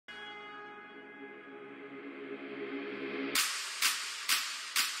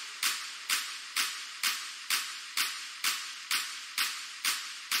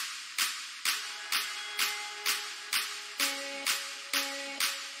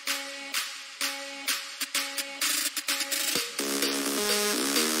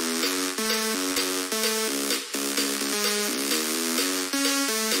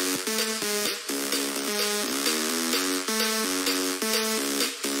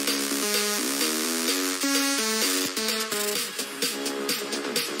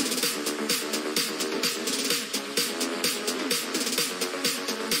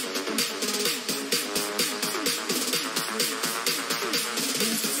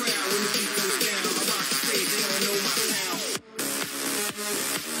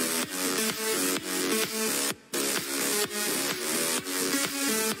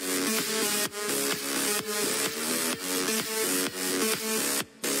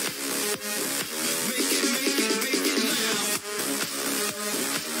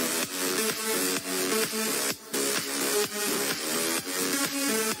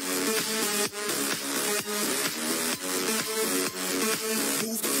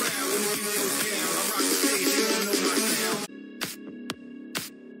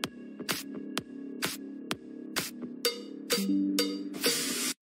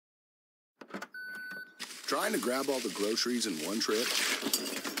Trying to grab all the groceries in one trip?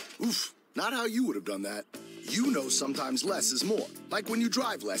 Oof, not how you would have done that. You know sometimes less is more. Like when you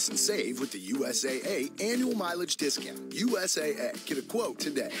drive less and save with the USAA annual mileage discount. USAA. Get a quote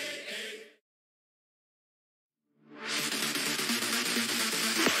today.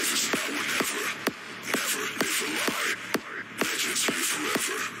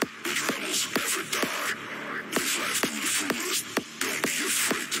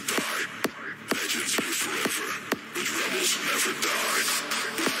 Die.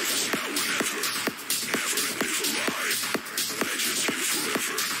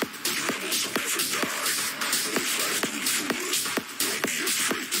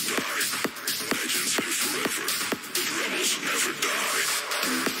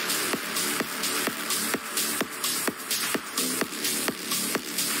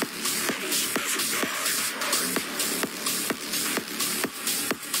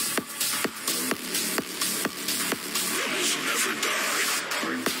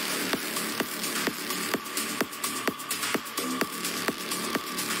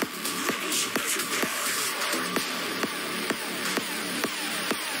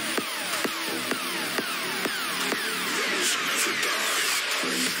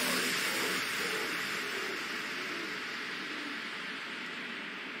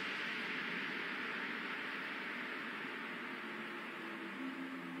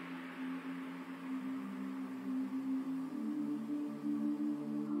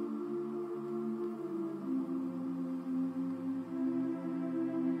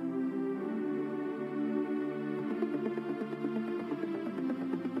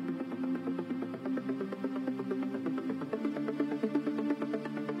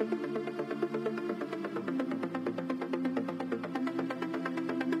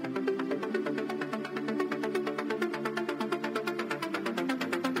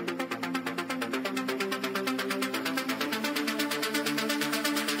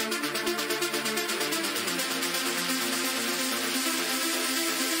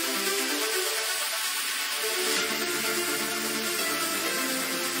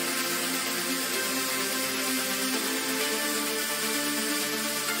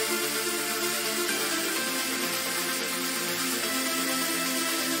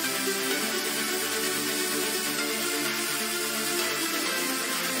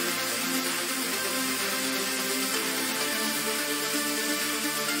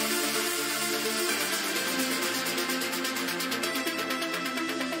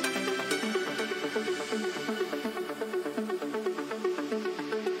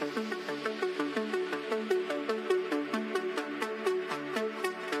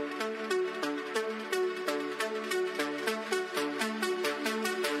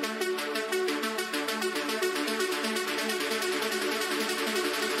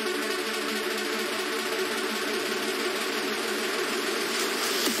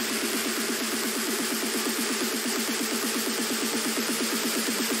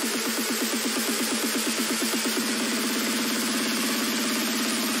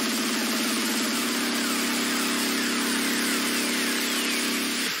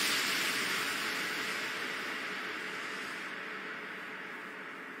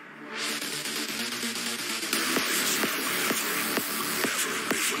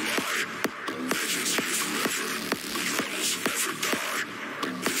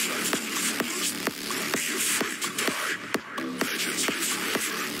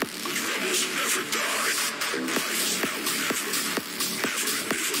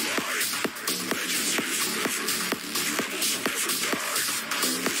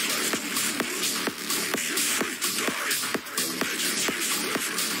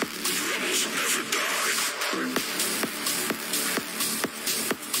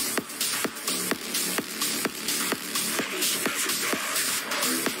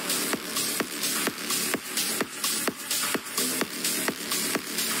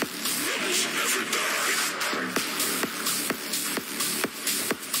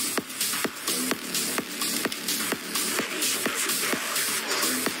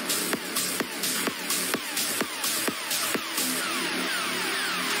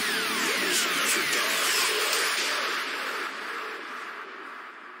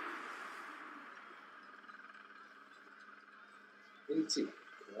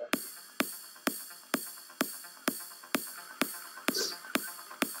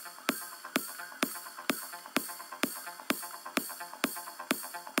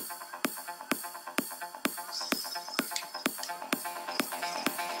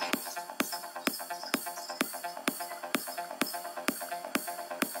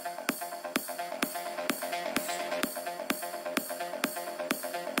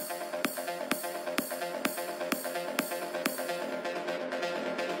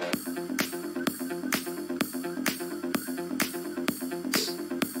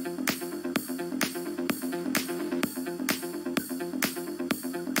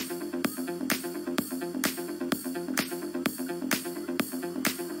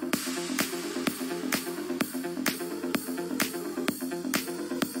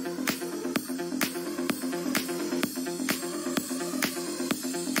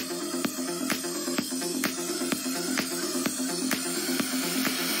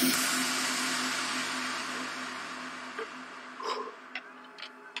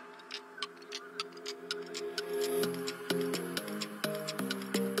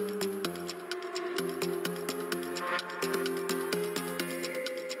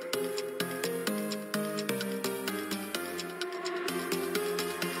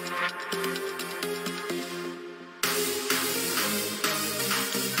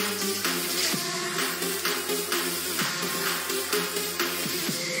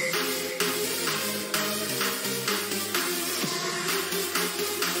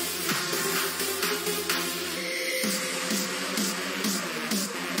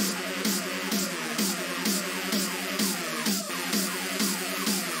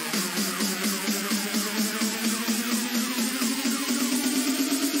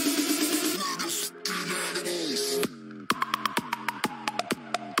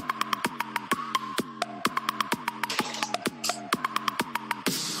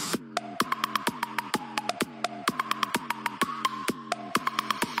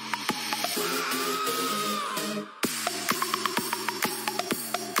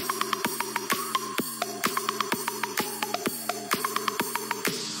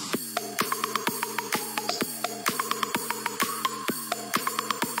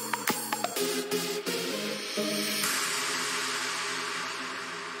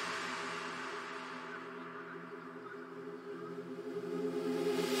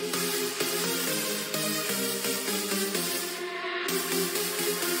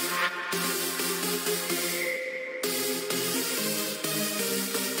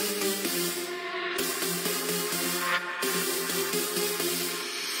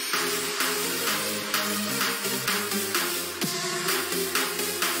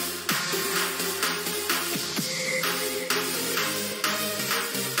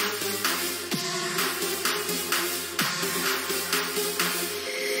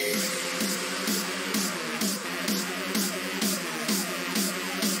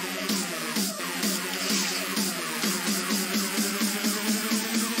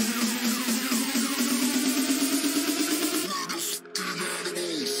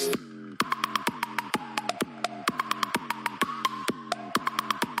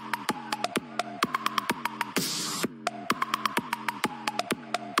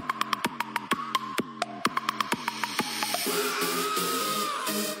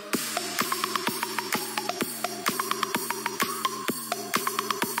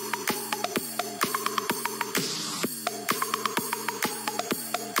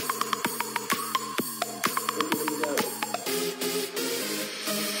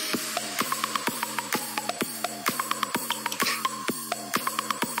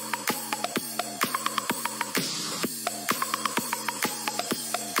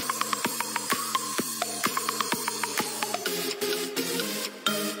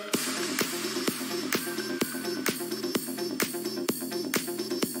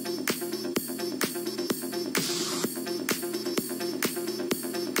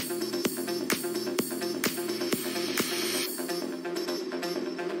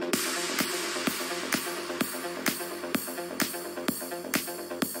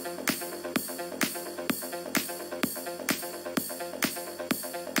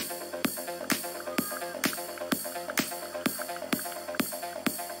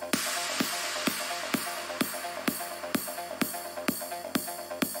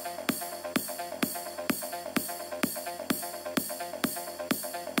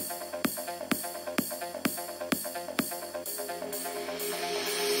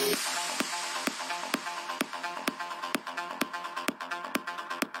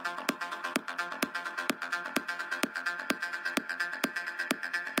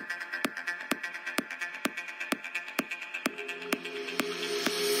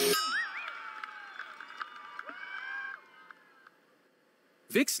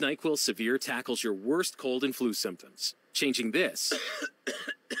 Vicks NyQuil Severe tackles your worst cold and flu symptoms, changing this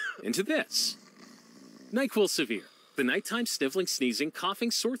into this. NyQuil Severe. The nighttime sniffling, sneezing,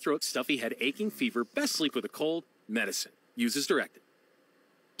 coughing, sore throat, stuffy head, aching, fever, best sleep with a cold, medicine. Use as directed.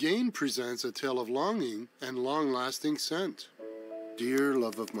 Gain presents a tale of longing and long-lasting scent. Dear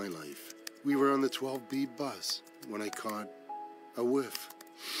love of my life, we were on the 12B bus when I caught a whiff.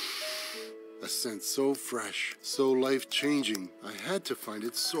 A scent so fresh, so life-changing, I had to find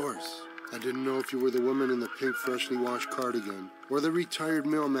its source. I didn't know if you were the woman in the pink freshly washed cardigan or the retired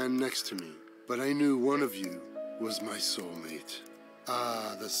mailman next to me, but I knew one of you was my soulmate.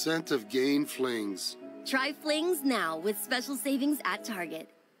 Ah, the scent of Gain Flings. Try Flings now with special savings at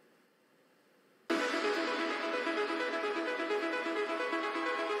Target.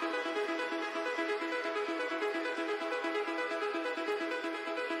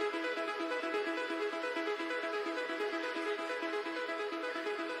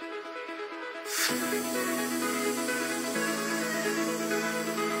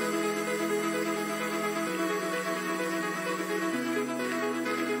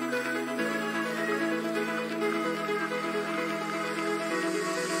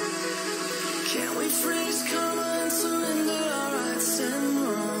 Can we freeze color and surrender our rights and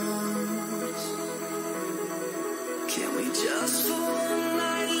wrongs? Can we just for one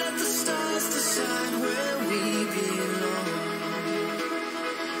night let the stars decide where we belong?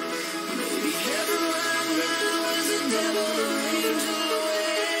 Maybe heaven right now is a devil or angel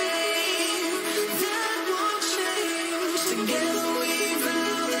away. That won't change. Together we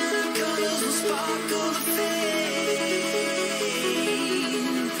vow that our colors will sparkle the fade.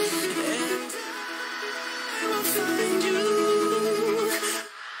 Find you,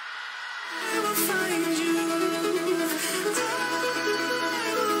 I will find you, I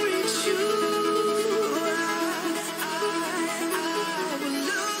will reach you, I will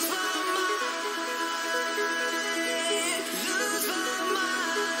lose my mind, lose my mind,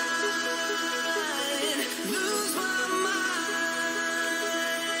 lose my mind,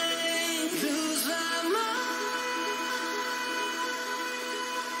 lose my mind.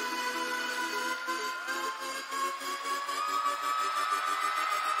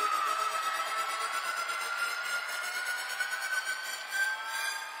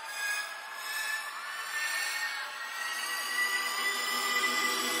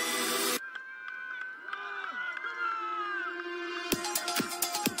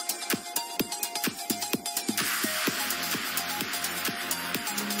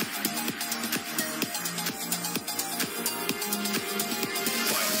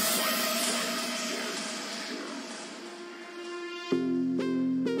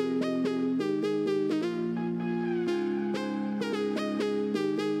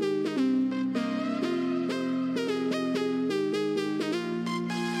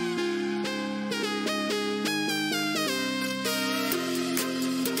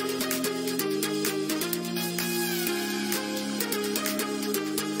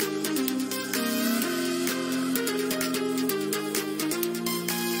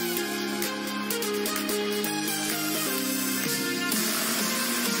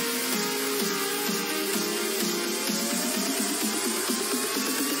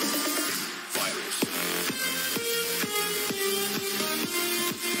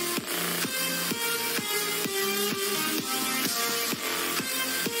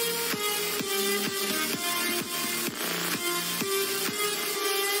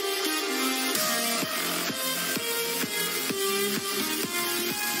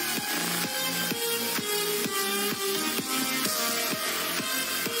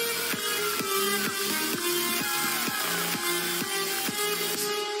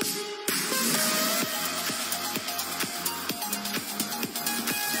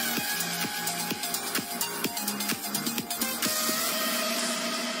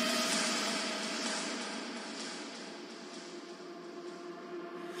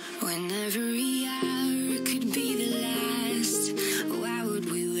 When every hour could be the last, why would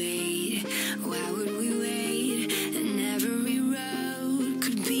we wait? Why would we wait? And every road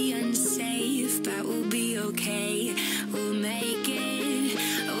could be unsafe, but we'll be okay. We'll make it.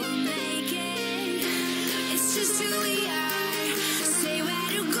 We'll make it. It's just who we are. Say where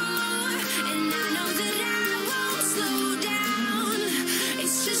to go, and I know that I won't slow down.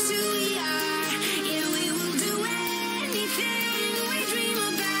 It's just who we are. Yeah, we will do anything we dream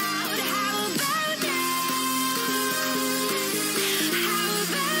about. How about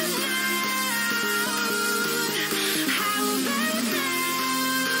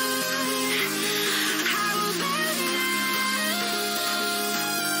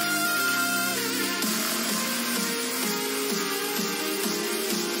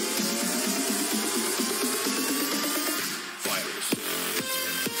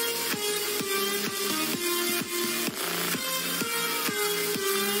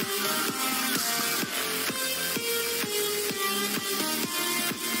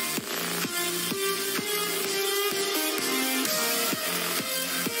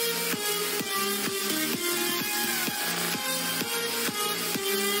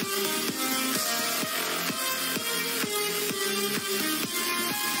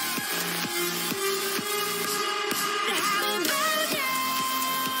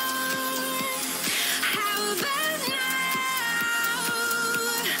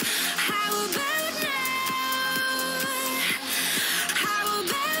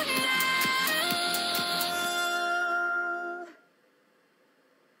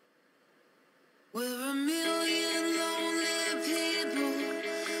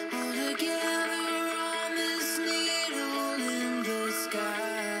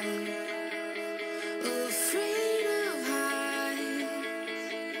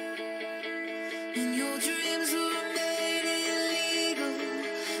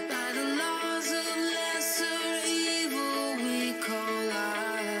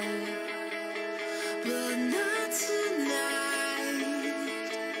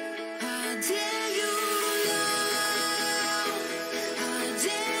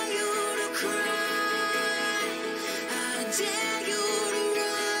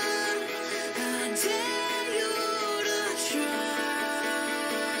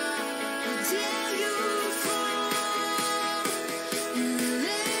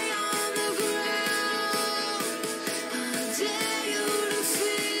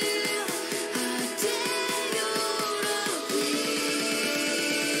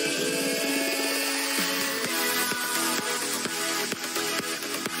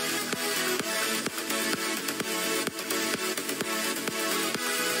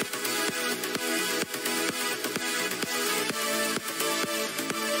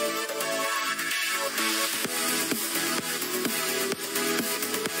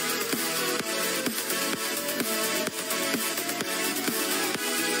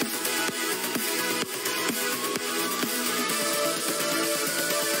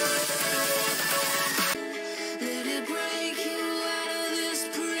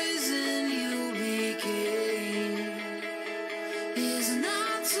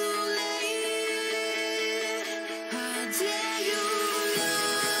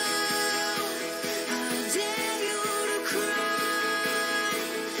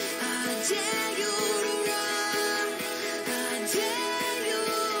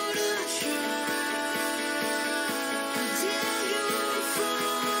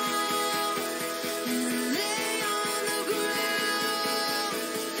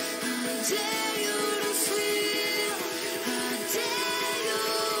dare you to feel, I dare you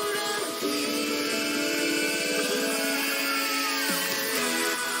to be.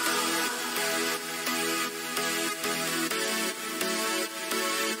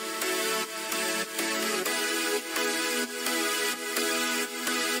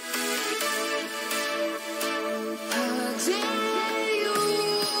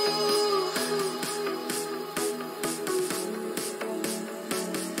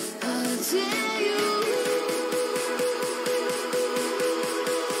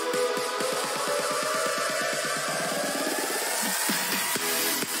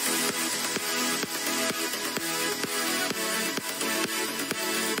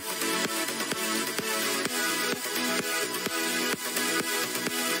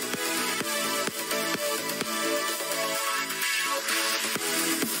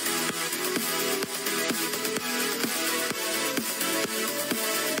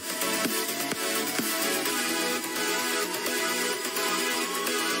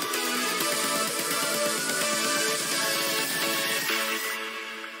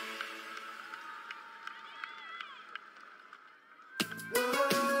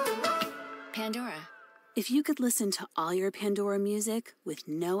 Pandora. If you could listen to all your Pandora music with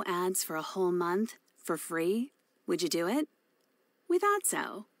no ads for a whole month for free, would you do it? We thought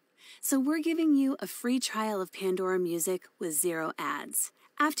so. So we're giving you a free trial of Pandora music with 0 ads.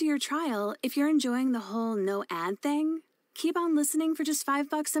 After your trial, if you're enjoying the whole no ad thing, keep on listening for just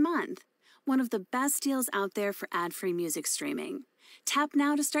 $5 a month. One of the best deals out there for ad-free music streaming. Tap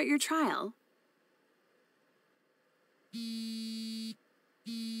now to start your trial.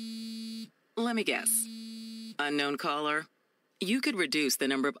 Let me guess. Unknown caller? You could reduce the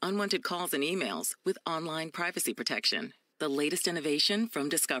number of unwanted calls and emails with online privacy protection. The latest innovation from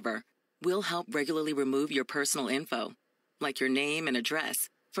Discover. We'll help regularly remove your personal info, like your name and address,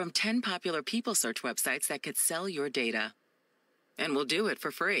 from 10 popular people search websites that could sell your data. And we'll do it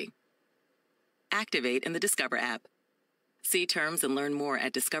for free. Activate in the Discover app. See terms and learn more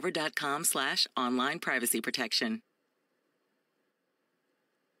at discover.com/online privacy protection.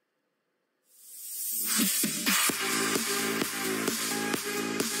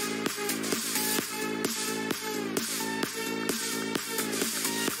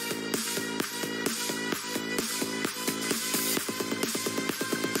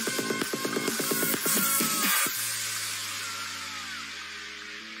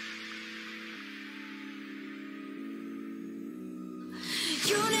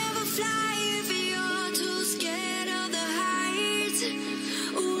 You never fly if you're too scared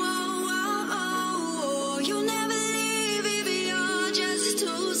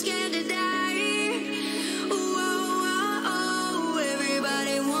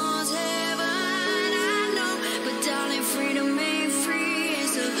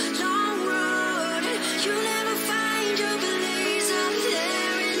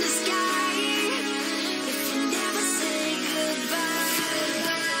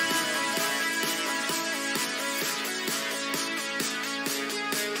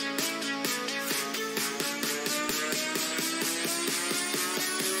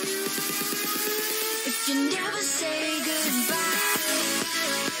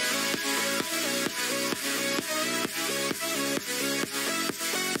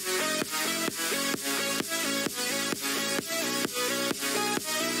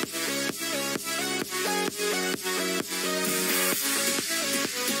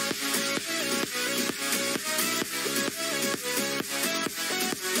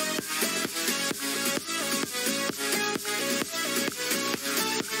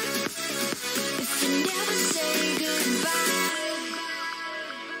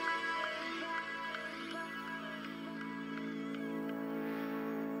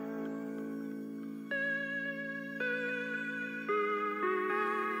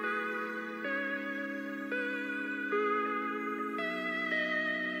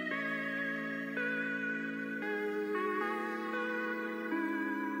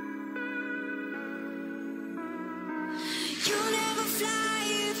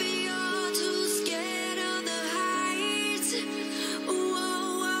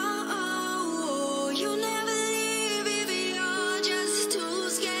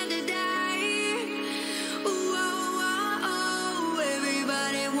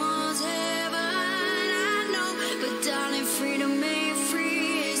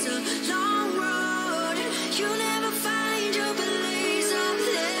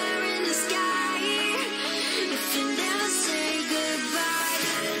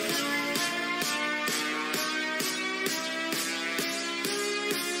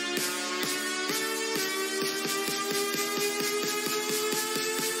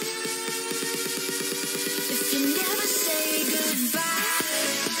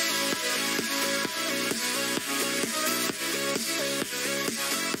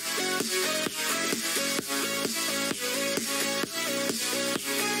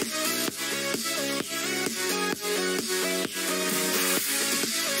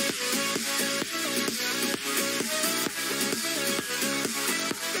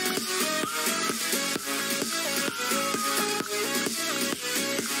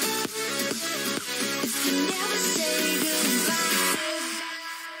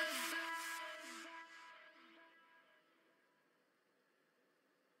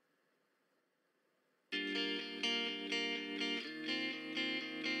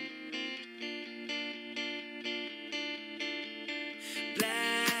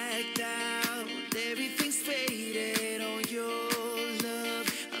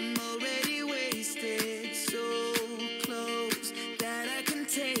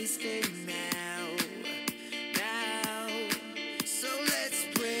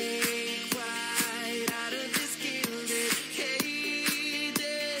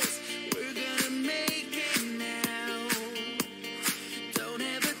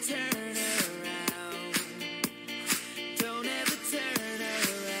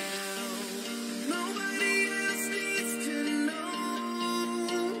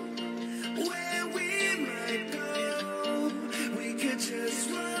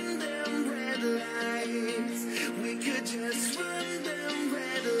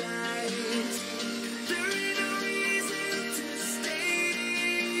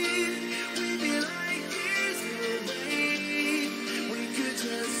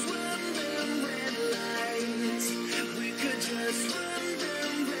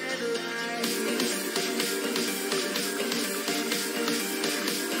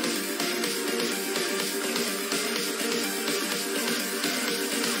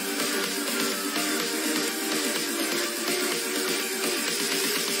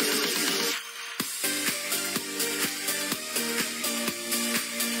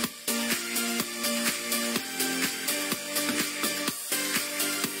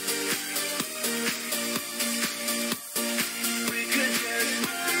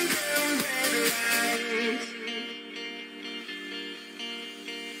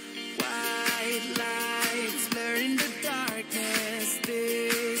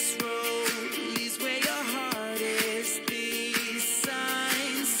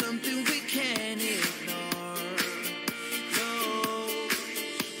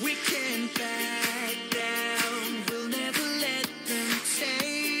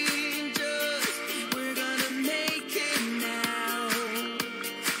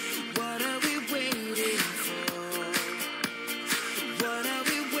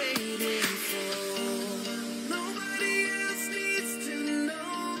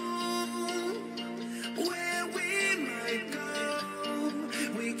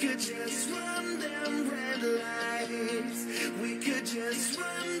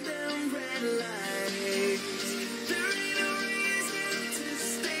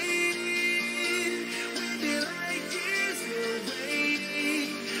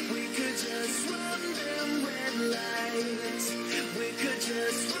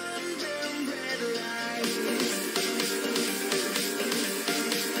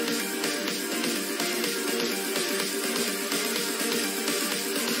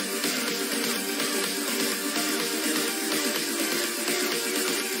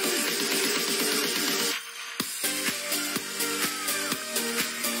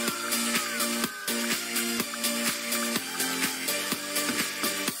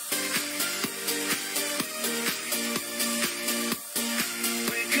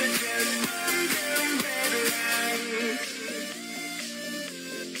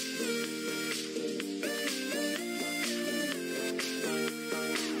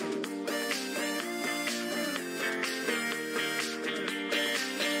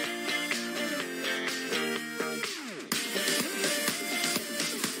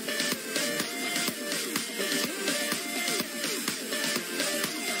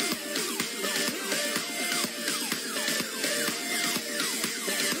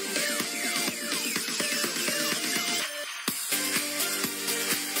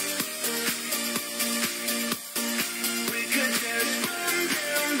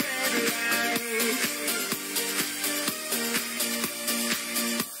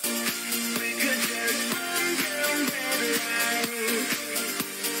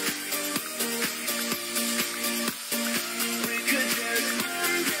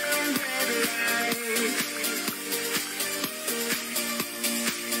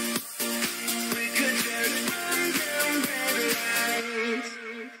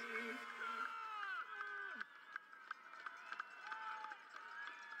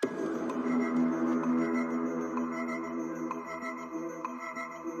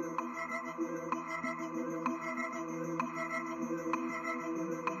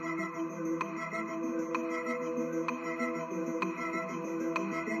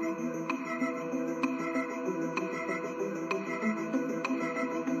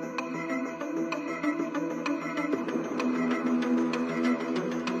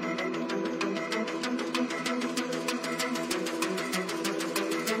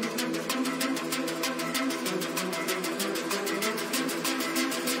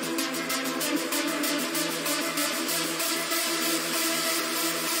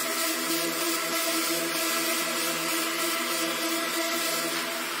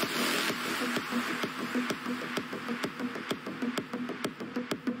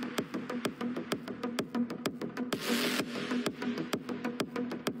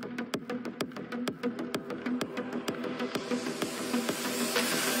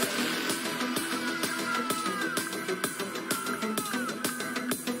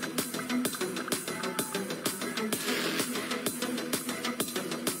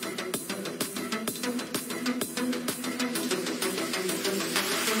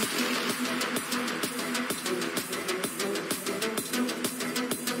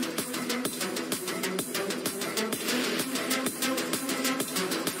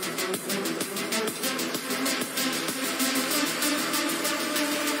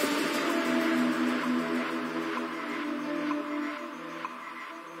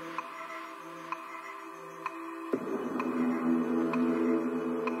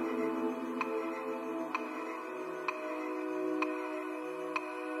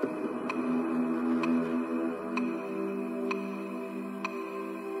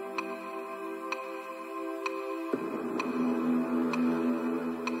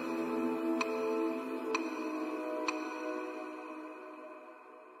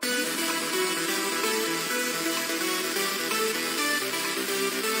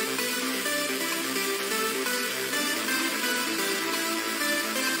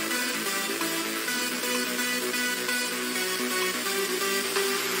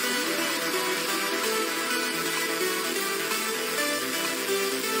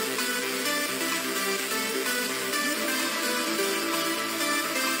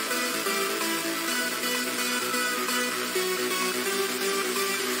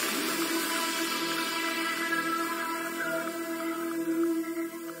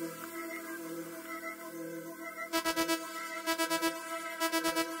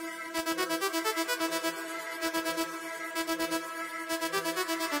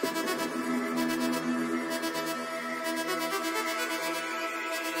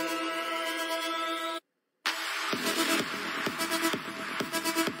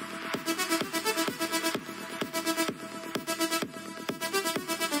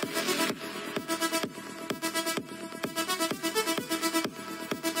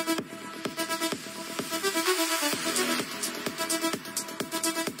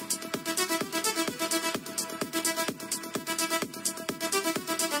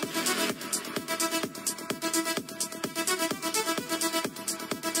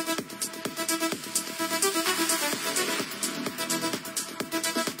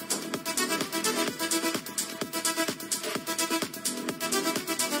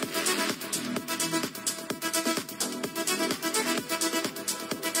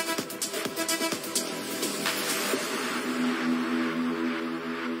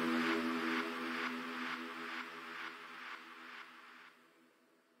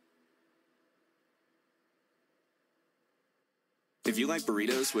If you like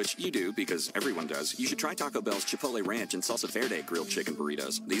burritos, which you do because everyone does, you should try Taco Bell's Chipotle Ranch and Salsa Verde grilled chicken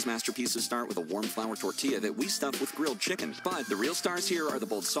burritos. These masterpieces start with a warm flour tortilla that we stuff with grilled chicken. But the real stars here are the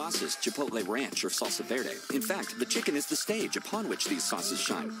bold sauces, Chipotle Ranch or Salsa Verde. In fact, the chicken is the stage upon which these sauces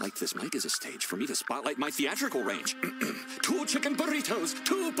shine. Like this mic is a stage for me to spotlight my theatrical range. 2 chicken burritos,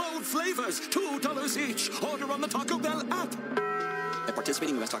 2 bold flavors, $2 each. Order on the Taco Bell app. At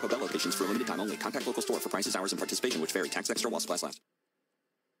participating U.S. Taco Bell locations for a limited time only. Contact local store for prices, hours, and participation which vary. Tax extra while supplies last.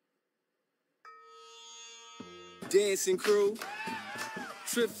 Dancing crew,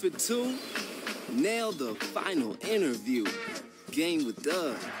 trip for 2, nailed the final interview. Game with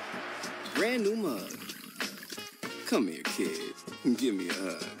Doug, brand new mug. Come here, kid, give me a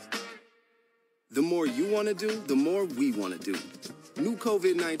hug. The more you want to do, the more we want to do. New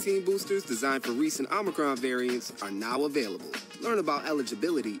COVID-19 boosters designed for recent Omicron variants are now available. Learn about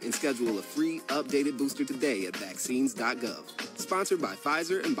eligibility and schedule a free, updated booster today at vaccines.gov. Sponsored by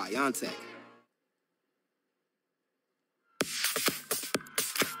Pfizer and BioNTech.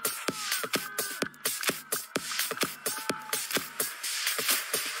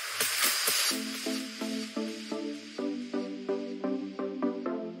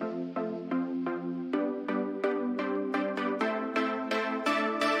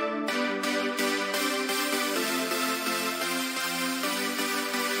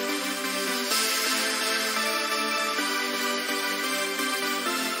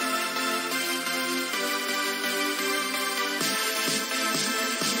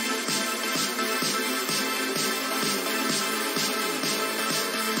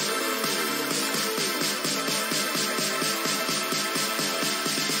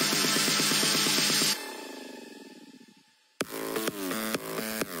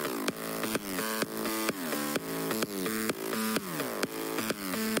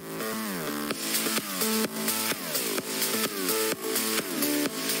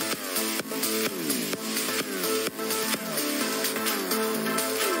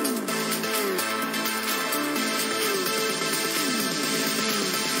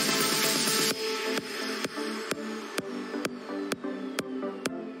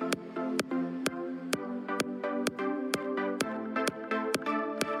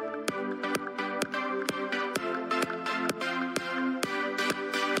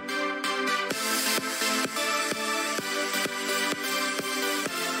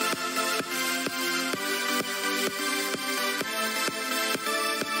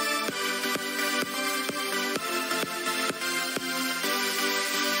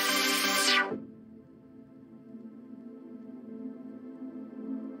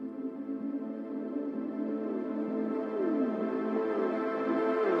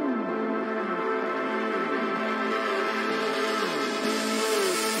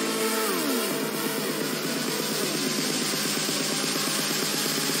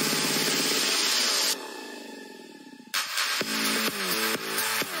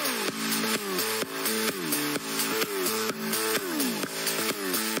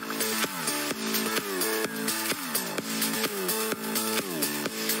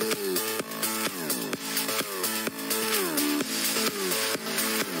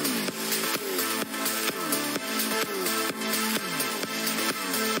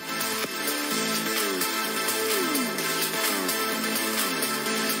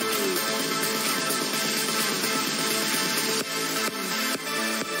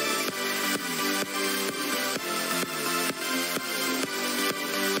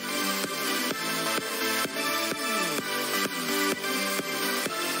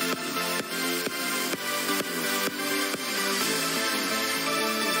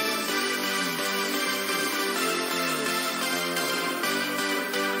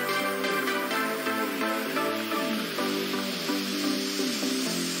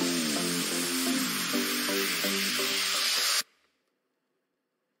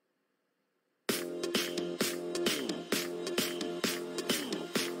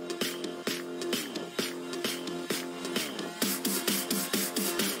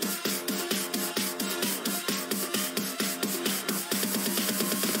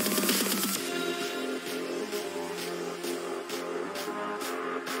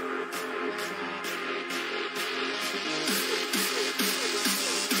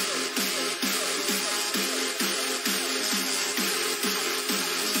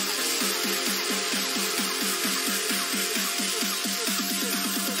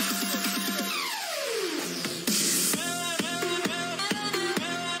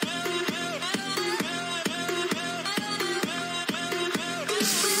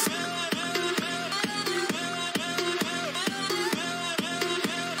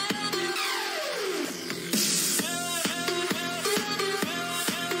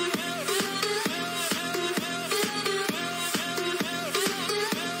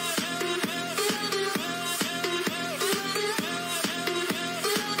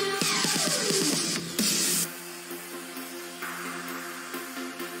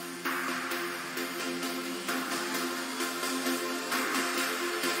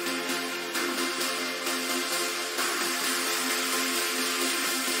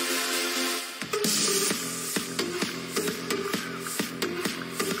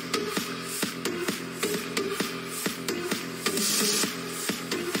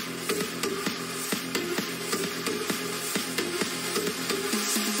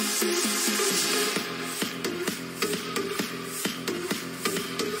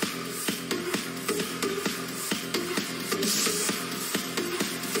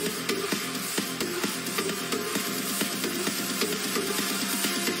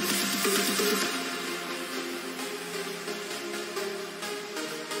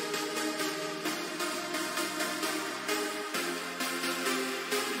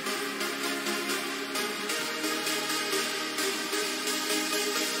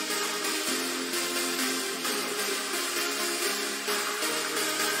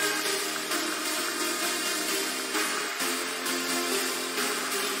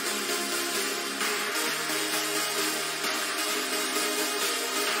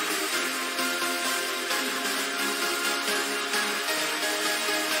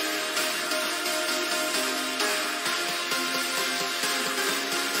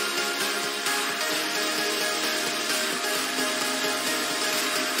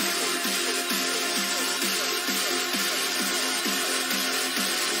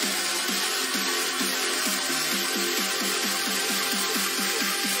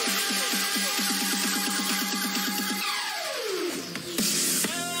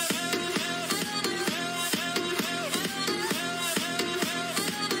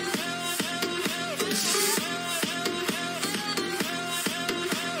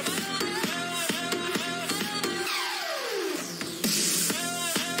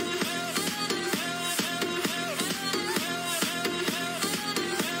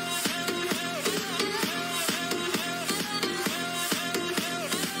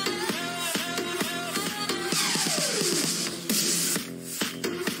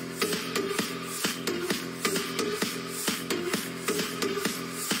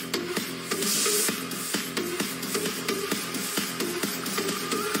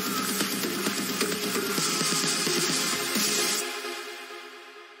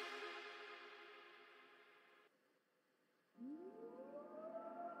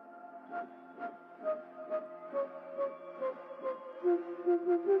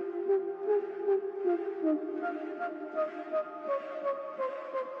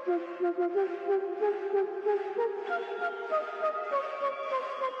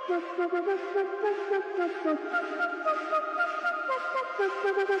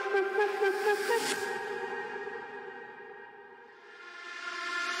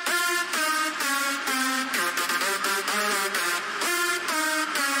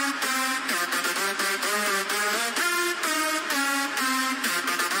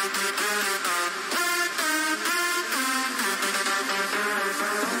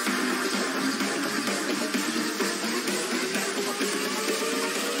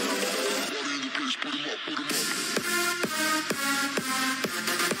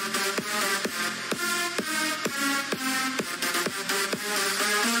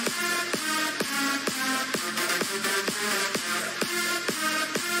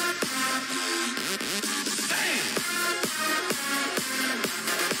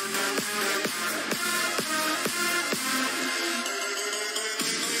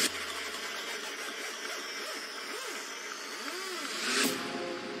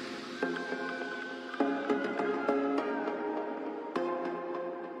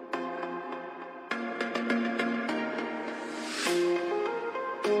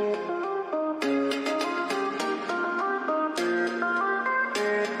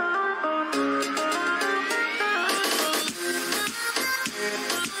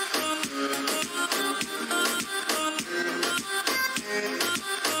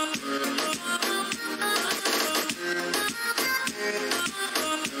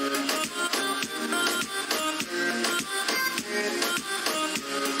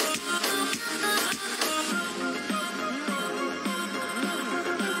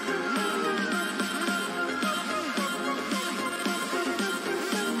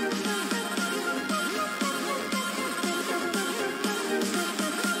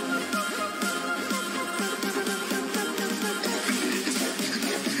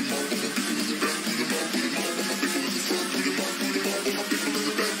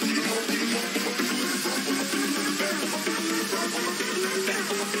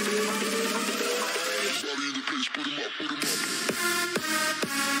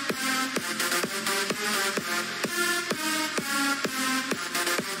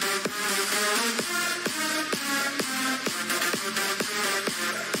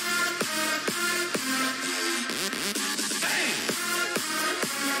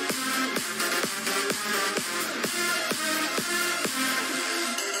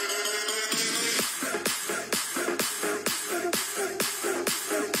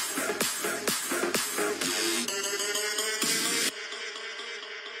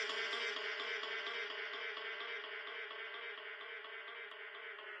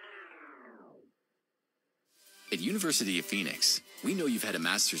 At University of Phoenix, we know you've had a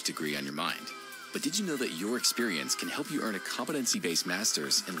master's degree on your mind. But did you know that your experience can help you earn a competency-based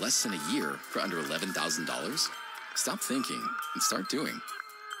master's in less than a year for under $11,000? Stop thinking and start doing.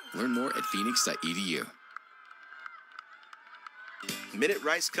 Learn more at phoenix.edu. Minute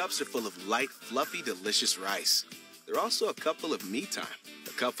Rice Cups are full of light, fluffy, delicious rice. They're also a cup full of me time,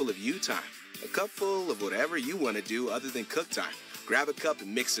 a cup full of you time, a cup full of whatever you want to do other than cook time. Grab a cup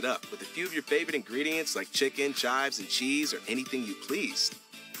and mix it up with a few of your favorite ingredients like chicken, chives, and cheese, or anything you please.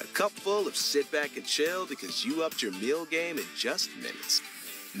 A cup full of sit back and chill because you upped your meal game in just minutes.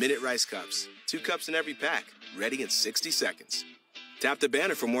 Minute Rice Cups, 2 cups in every pack, ready in 60 seconds. Tap the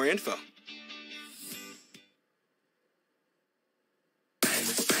banner for more info.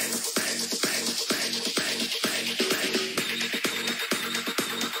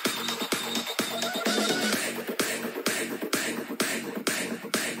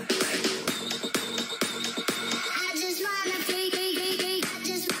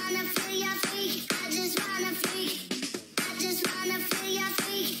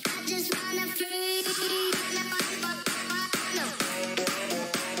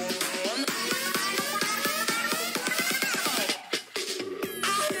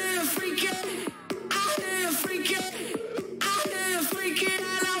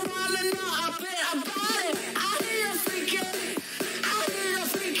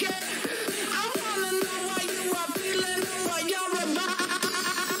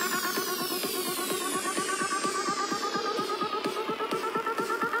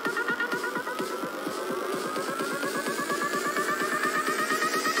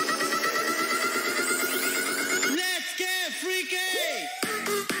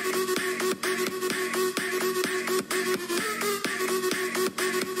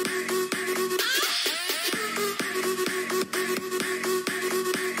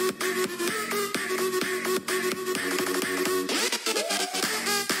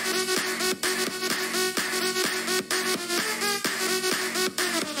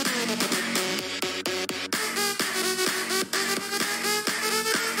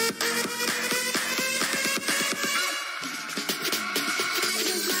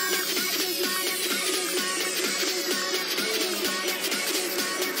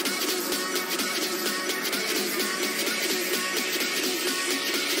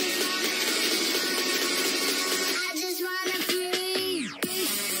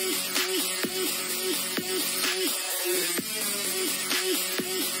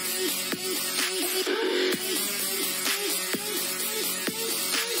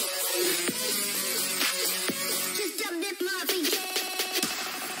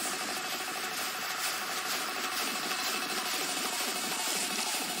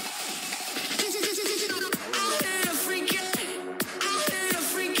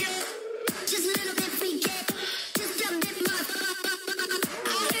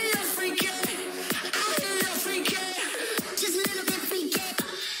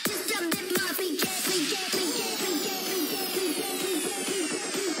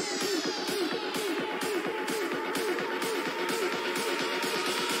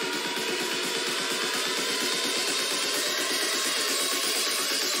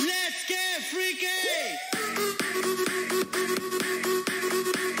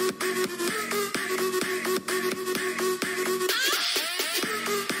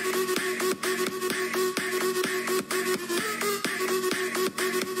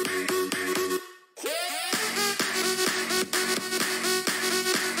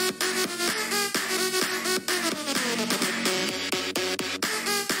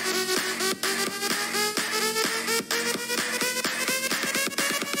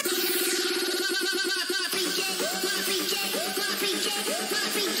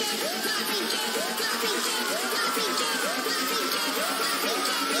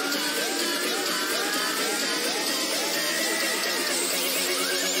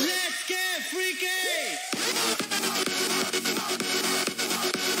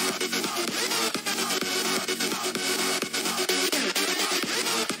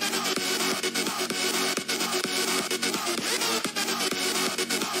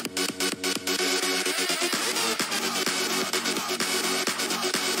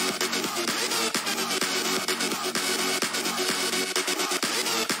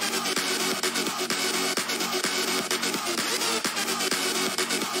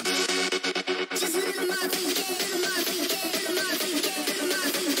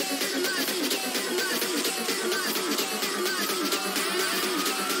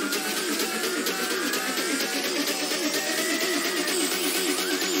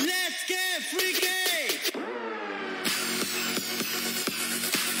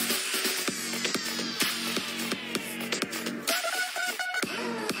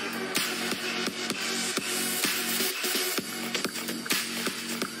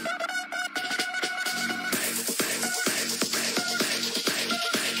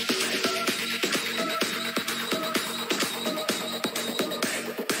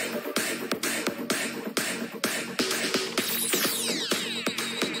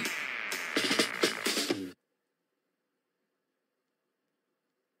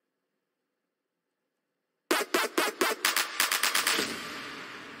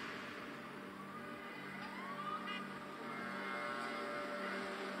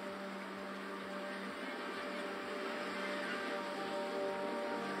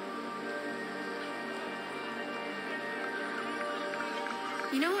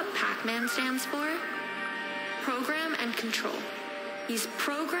 You know what Pac-Man stands for? Program and control. He's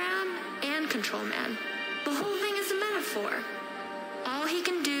program and control man. The whole thing is a metaphor. All he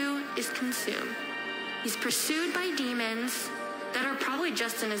can do is consume. He's pursued by demons that are probably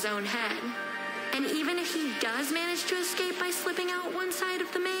just in his own head. And even if he does manage to escape by slipping out one side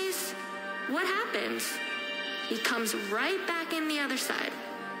of the maze, what happens? He comes right back in the other side.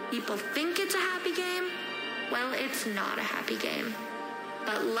 People think it's a happy game. Well, it's not a happy game.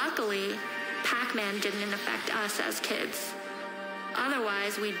 But luckily, Pac-Man didn't affect us as kids.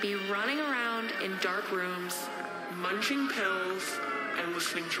 Otherwise, we'd be running around in dark rooms, munching pills, and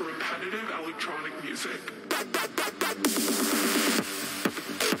listening to repetitive electronic music.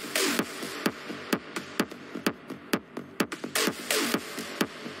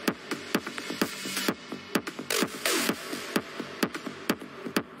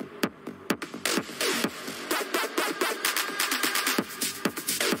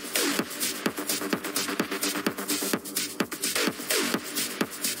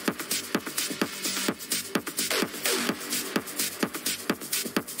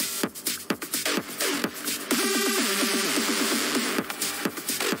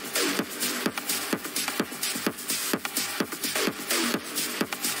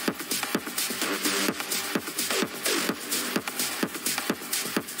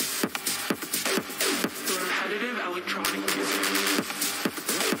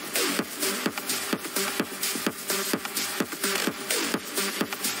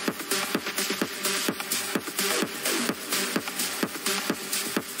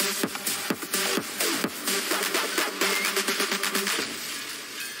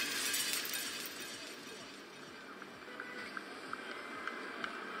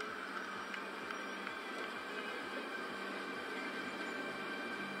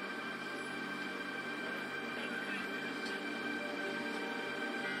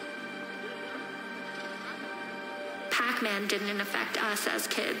 Pac-Man didn't affect us as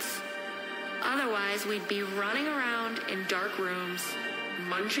kids. Otherwise, we'd be running around in dark rooms,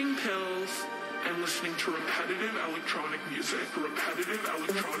 munching pills, and listening to repetitive electronic music. Repetitive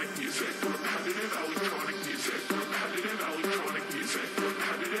electronic music. Repetitive electronic music. Repetitive electronic music. Repetitive electronic music.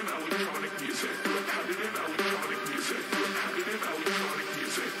 Repetitive electronic music. Repetitive electronic music. Repetitive electronic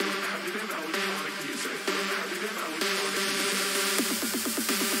music. Repetitive electronic music.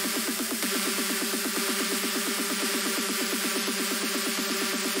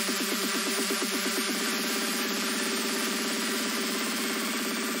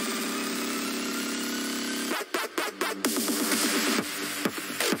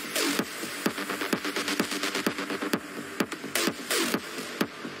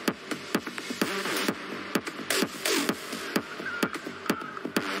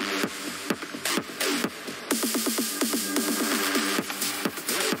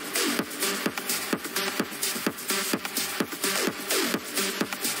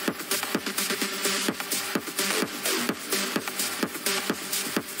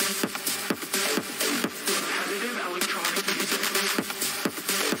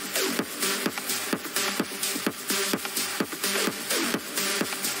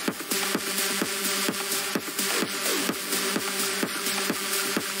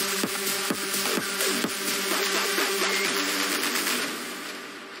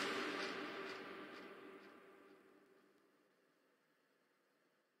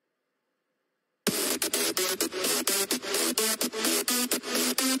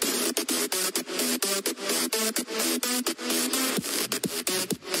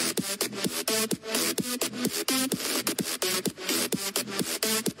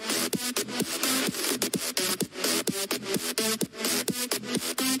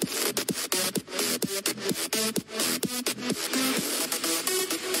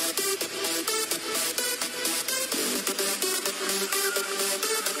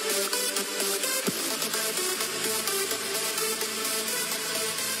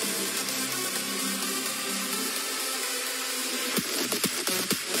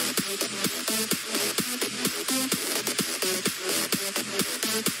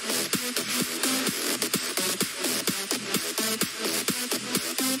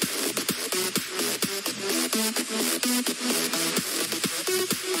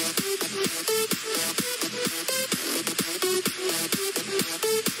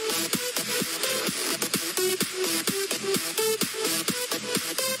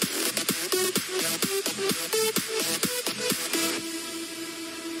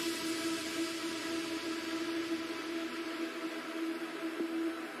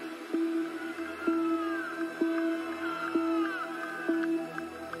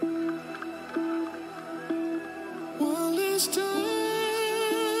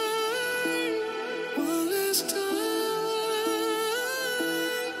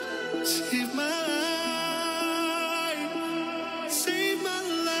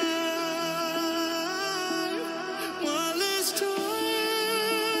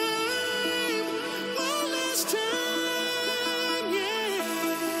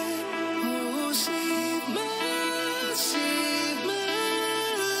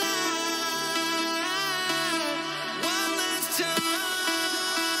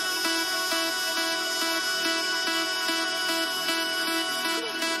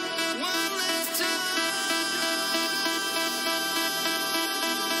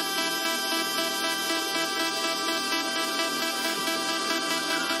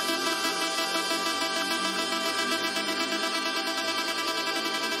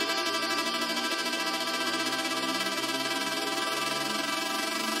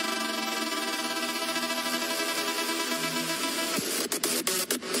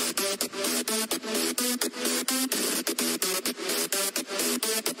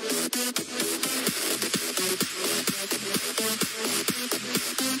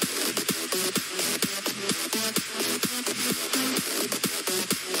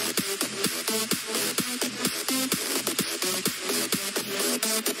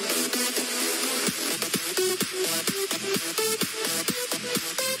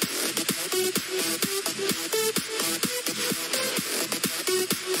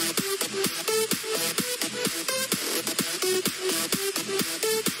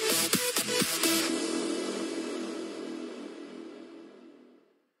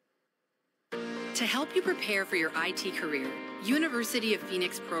 prepare for your IT career, University of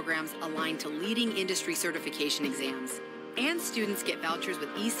Phoenix programs align to leading industry certification exams. And students get vouchers with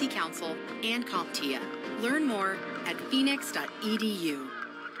EC Council and CompTIA. Learn more at phoenix.edu.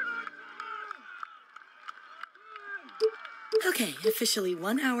 Okay, officially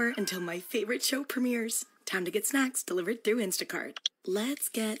 1 hour until my favorite show premieres. Time to get snacks delivered through Instacart. Let's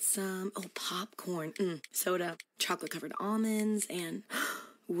get some, popcorn, soda, chocolate-covered almonds, and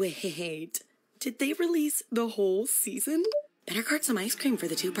wait, did they release the whole season? Better cart some ice cream for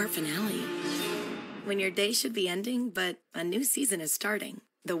the 2-part finale. When your day should be ending, but a new season is starting.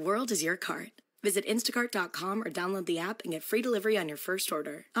 The world is your cart. Visit Instacart.com or download the app and get free delivery on your first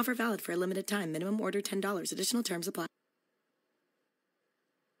order. Offer valid for a limited time. Minimum order $10. Additional terms apply.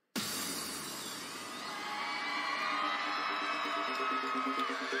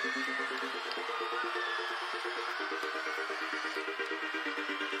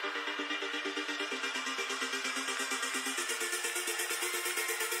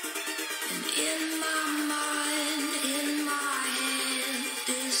 In my mind, in my head,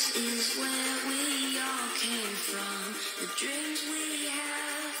 this is where we all came from. The dreams we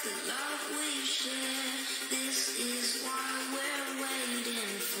have, the love we share, this is what we're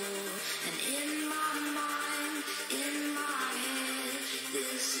waiting for. And in my mind, in my head,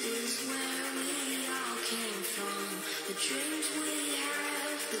 this is where we all came from. The dreams we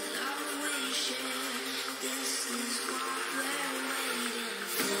have, the love we share, this is what we're waiting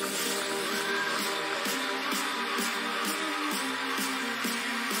for.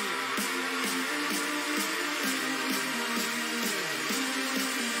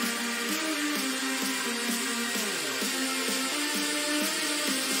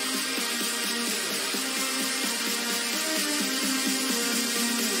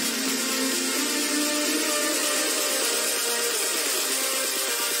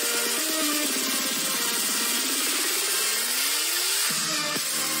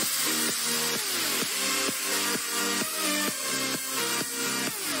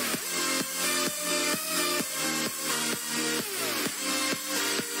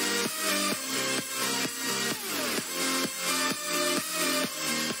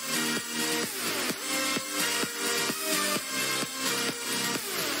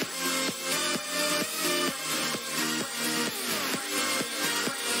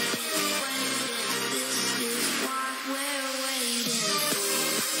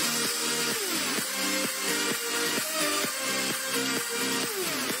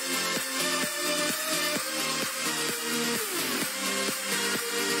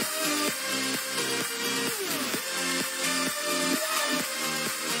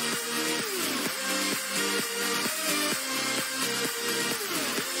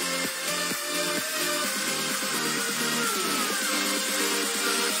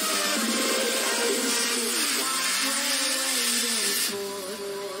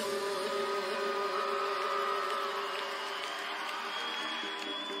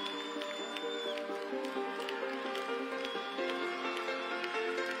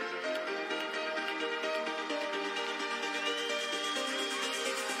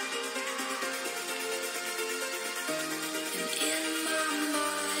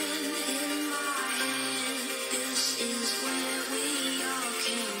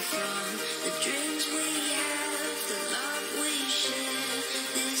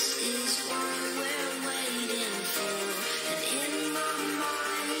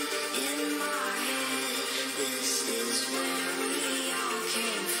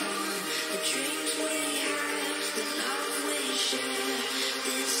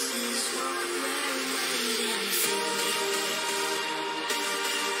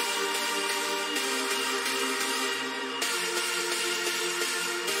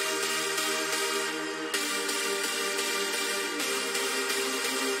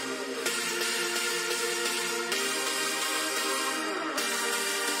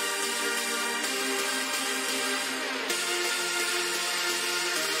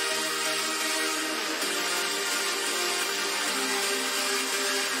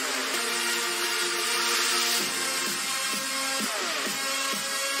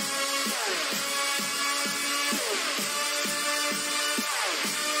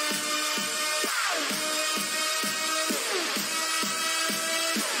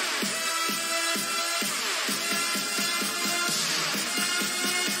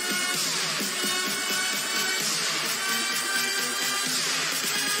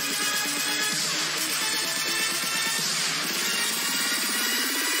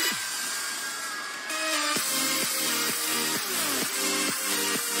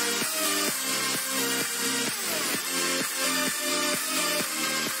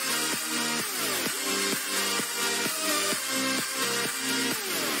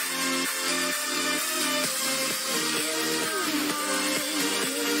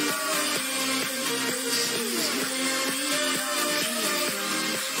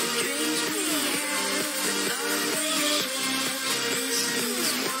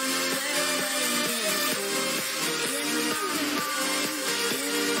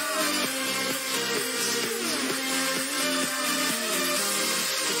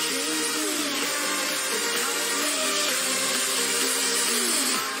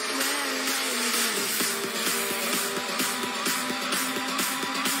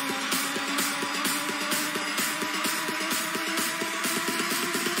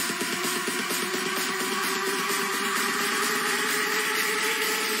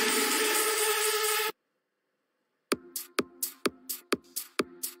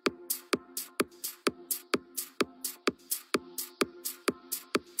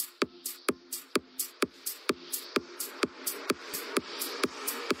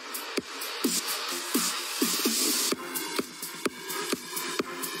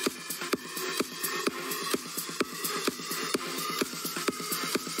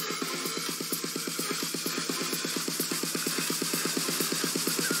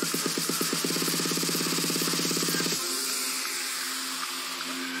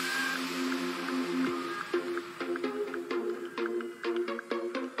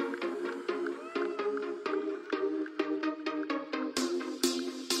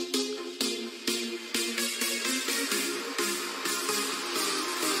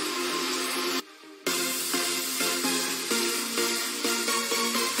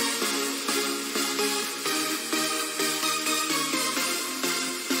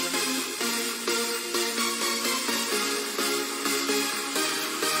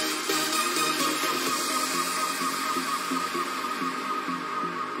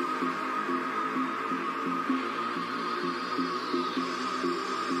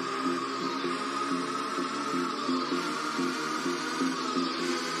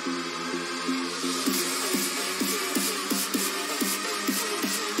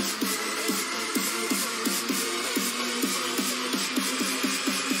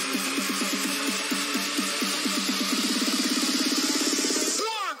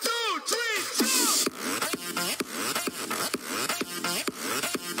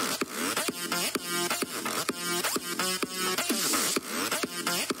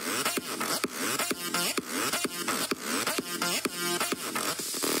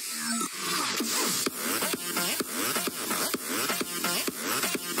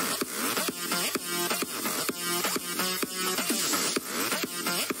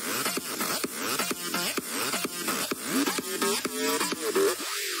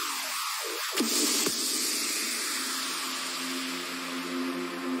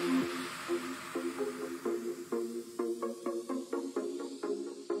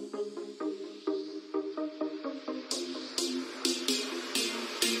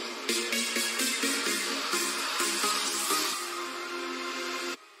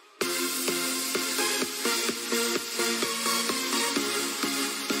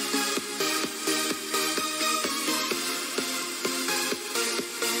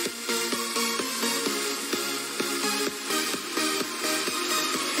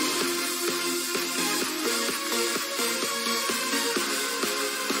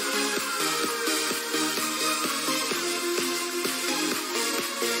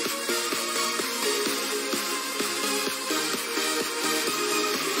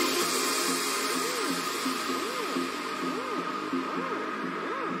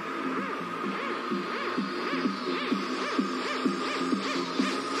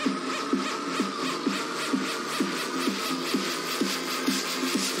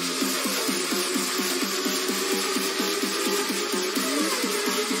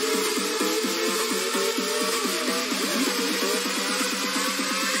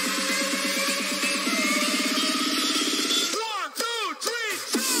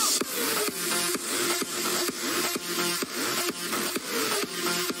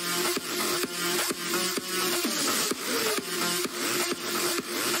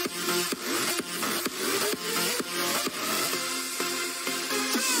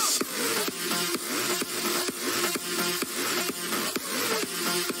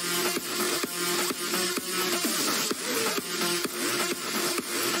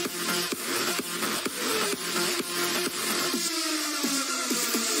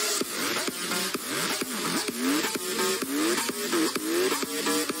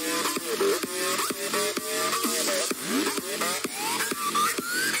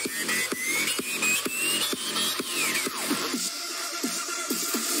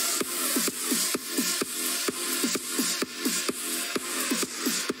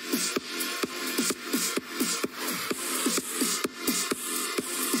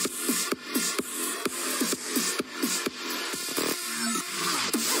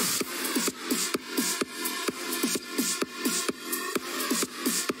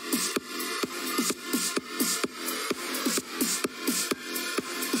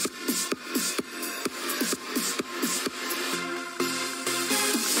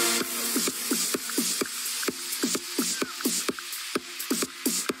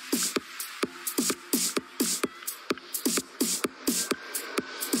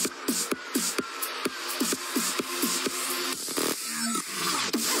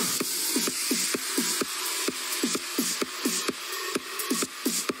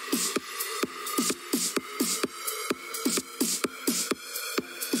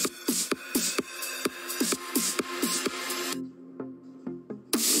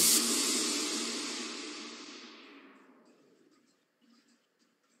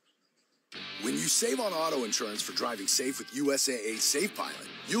 When you save on auto insurance for driving safe with USAA Safe Pilot,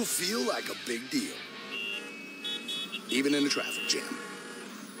 you'll feel like a big deal, even in a traffic jam.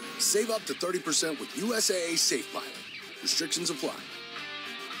 Save up to 30% with USAA Safe Pilot. Restrictions apply.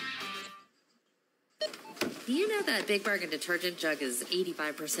 You know that Big Bargain detergent jug is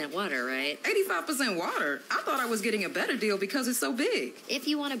 85% water, right? 85% water? I thought I was getting a better deal because it's so big. If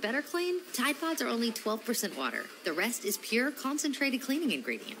you want a better clean, Tide Pods are only 12% water. The rest is pure, concentrated cleaning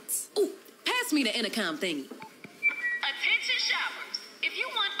ingredients. Ooh, pass me the intercom thingy. Attention shoppers. If you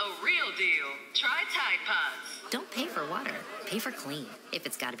want a real deal, try Tide Pods. Don't pay for water. Pay for clean. If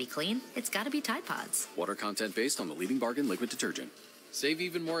it's got to be clean, it's got to be Tide Pods. Water content based on the leading bargain liquid detergent. Save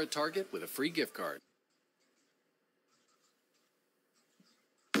even more at Target with a free gift card.